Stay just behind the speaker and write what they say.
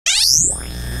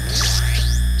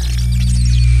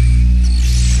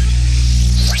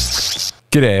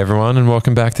G'day everyone and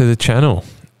welcome back to the channel.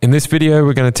 In this video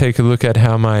we're going to take a look at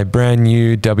how my brand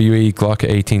new WE Glock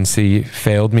 18C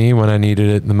failed me when I needed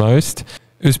it the most.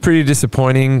 It was pretty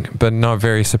disappointing but not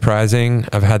very surprising.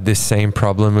 I've had this same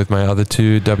problem with my other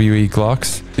two WE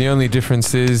Glocks. The only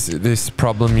difference is this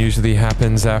problem usually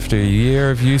happens after a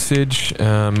year of usage,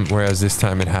 whereas this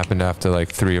time it happened after like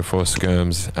 3 or 4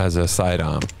 skirms as a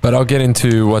sidearm. But I'll get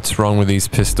into what's wrong with these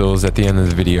pistols at the end of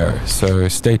the video, so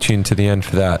stay tuned to the end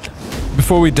for that.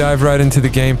 Before we dive right into the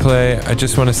gameplay, I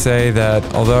just want to say that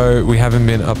although we haven't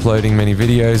been uploading many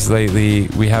videos lately,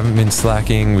 we haven't been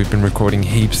slacking. We've been recording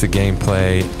heaps of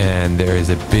gameplay and there is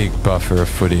a big buffer of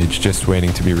footage just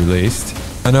waiting to be released.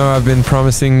 I know I've been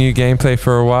promising new gameplay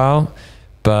for a while,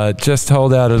 but just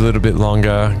hold out a little bit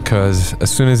longer because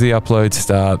as soon as the uploads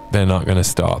start, they're not going to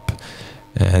stop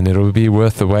and it'll be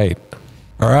worth the wait.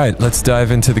 Alright, let's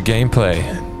dive into the gameplay.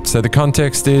 So the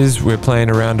context is we're playing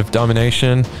a round of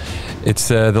domination. It's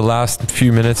the last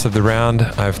few minutes of the round.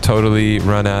 I've totally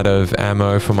run out of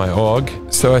ammo for my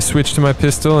AUG. So I switched to my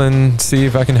pistol and see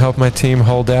if I can help my team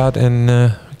hold out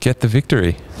and get the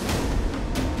victory.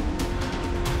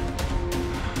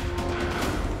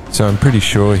 So I'm pretty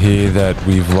sure here that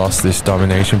we've lost this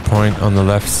domination point on the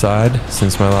left side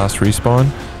since my last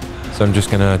respawn. So I'm just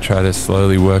gonna try to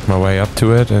slowly work my way up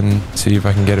to it and see if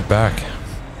I can get it back.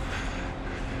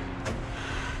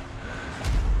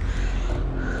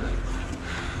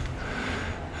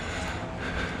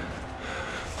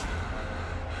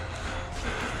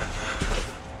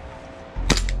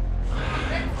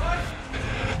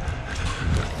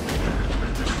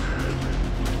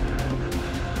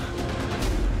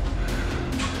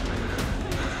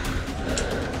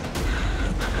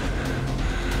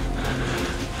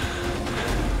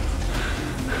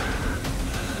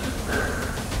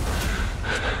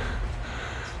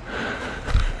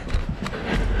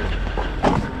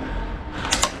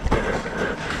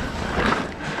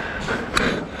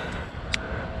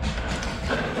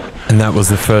 And that was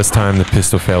the first time the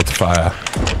pistol failed to fire.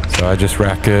 So I just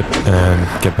rack it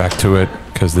and get back to it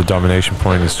because the domination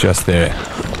point is just there.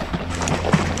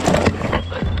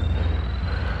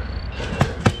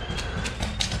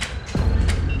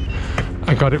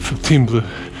 I got it from Team Blue.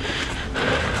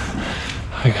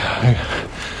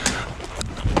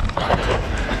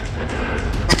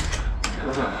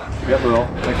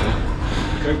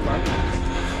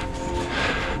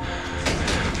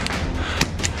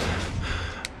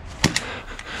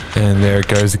 And there it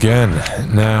goes again.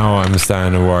 Now I'm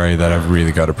starting to worry that I've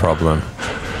really got a problem.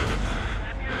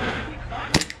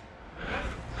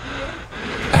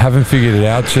 I haven't figured it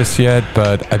out just yet,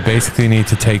 but I basically need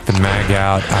to take the mag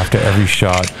out after every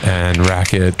shot and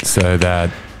rack it so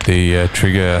that the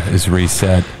trigger is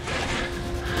reset.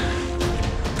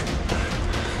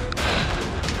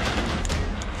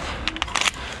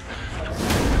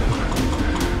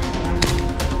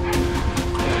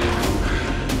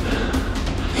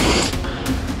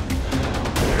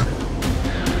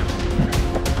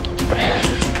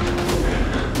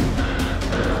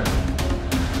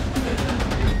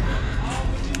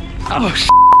 Oh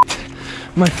shit!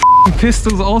 My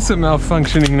pistol's also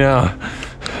malfunctioning now.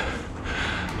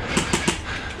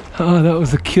 Oh, that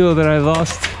was a kill that I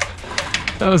lost.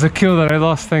 That was a kill that I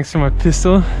lost thanks to my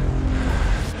pistol.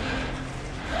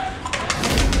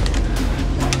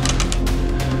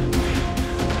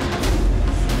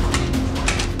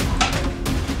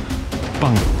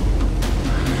 Bang.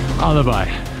 Alibi.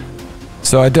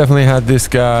 So I definitely had this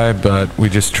guy, but we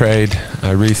just trade,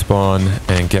 I respawn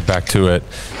and get back to it.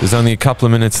 There's only a couple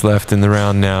of minutes left in the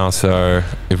round now, so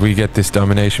if we get this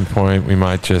domination point, we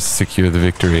might just secure the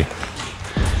victory.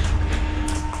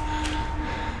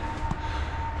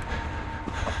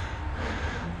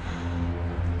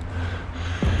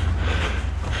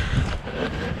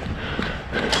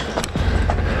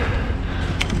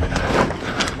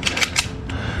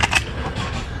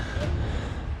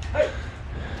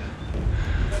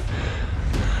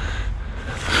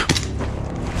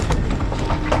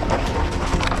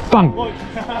 Bang!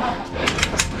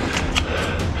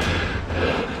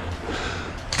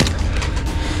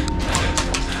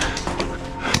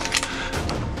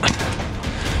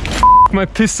 My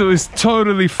pistol is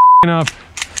totally f***ing up.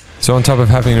 So on top of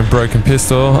having a broken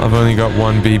pistol, I've only got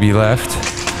one BB left,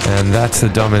 and that's the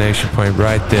domination point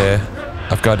right there.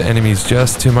 I've got enemies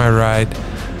just to my right,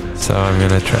 so I'm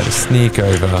gonna try to sneak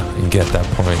over and get that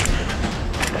point.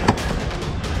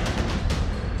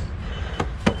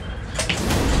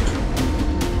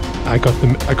 I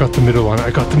got the middle one.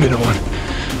 I got the middle one.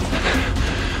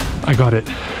 I got it.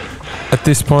 At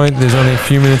this point, there's only a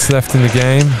few minutes left in the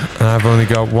game, and I've only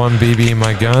got one BB in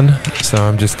my gun, so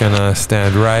I'm just gonna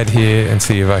stand right here and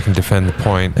see if I can defend the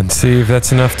point and see if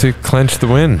that's enough to clinch the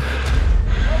win.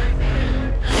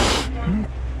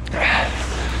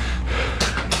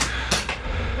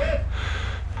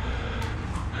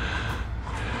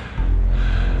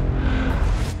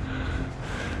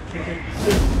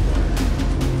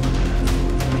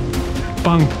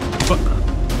 Bang.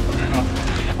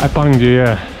 I banged you,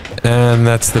 yeah. And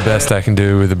that's the best I can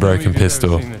do with a broken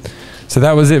pistol. So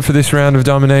that was it for this round of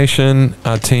domination.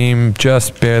 Our team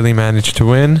just barely managed to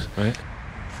win. Right.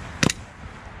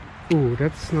 Ooh,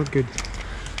 that's not good.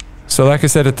 So like I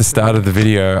said at the start of the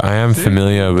video, I am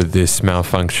familiar with this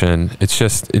malfunction. It's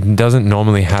just, it doesn't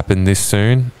normally happen this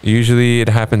soon. Usually it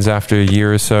happens after a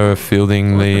year or so of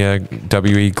fielding the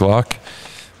WE Glock.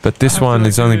 But this one,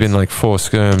 it's only been like 4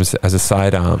 skirms as a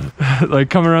sidearm.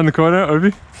 Like come around the corner,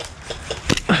 Obi?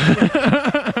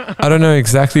 I don't know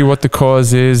exactly what the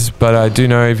cause is, but I do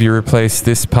know if you replace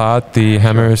this part, the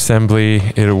hammer assembly,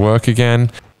 it'll work again.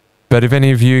 But if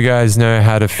any of you guys know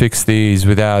how to fix these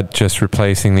without just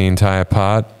replacing the entire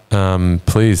part,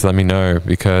 please let me know,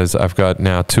 because I've got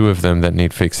now 2 of them that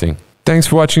need fixing. Thanks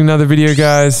for watching another video,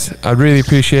 guys. I'd really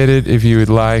appreciate it if you would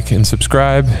like and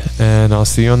subscribe, and I'll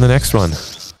see you on the next one.